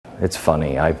it's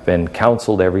funny. I've been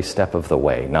counseled every step of the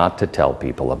way not to tell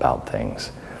people about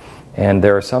things. And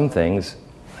there are some things,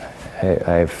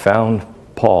 I've found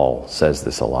Paul says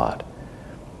this a lot.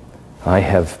 I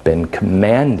have been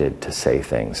commanded to say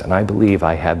things, and I believe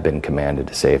I have been commanded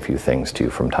to say a few things to you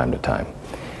from time to time.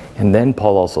 And then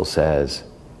Paul also says,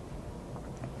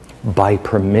 by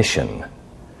permission,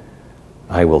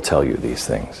 I will tell you these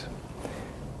things.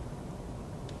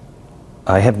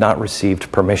 I have not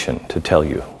received permission to tell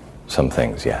you some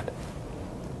things yet.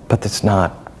 But that's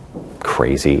not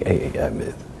crazy.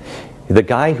 The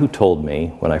guy who told me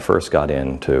when I first got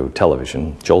into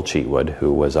television, Joel Cheatwood,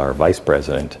 who was our vice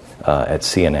president at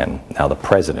CNN, now the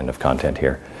president of content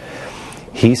here,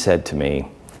 he said to me,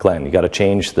 Glenn, you got to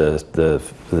change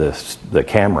the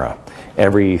camera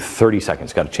every 30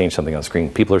 seconds. Got to change something on the screen.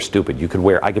 People are stupid.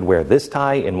 I could wear this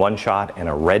tie in one shot and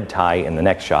a red tie in the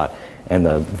next shot, and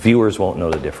the viewers won't know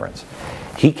the difference.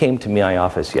 He came to my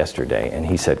office yesterday and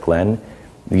he said, Glenn,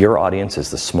 your audience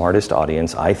is the smartest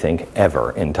audience, I think,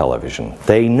 ever in television.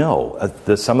 They know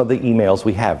some of the emails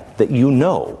we have that you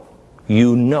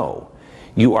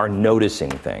are noticing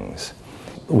things.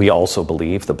 We also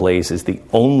believe The Blaze is the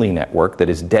only network that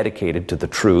is dedicated to the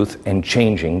truth and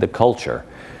changing the culture.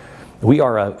 We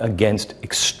are against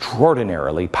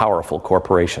extraordinarily powerful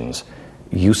corporations.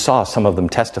 You saw some of them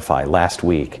testify last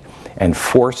week, and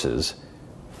forces,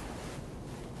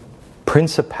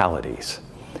 principalities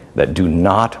that do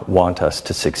not want us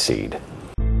to succeed.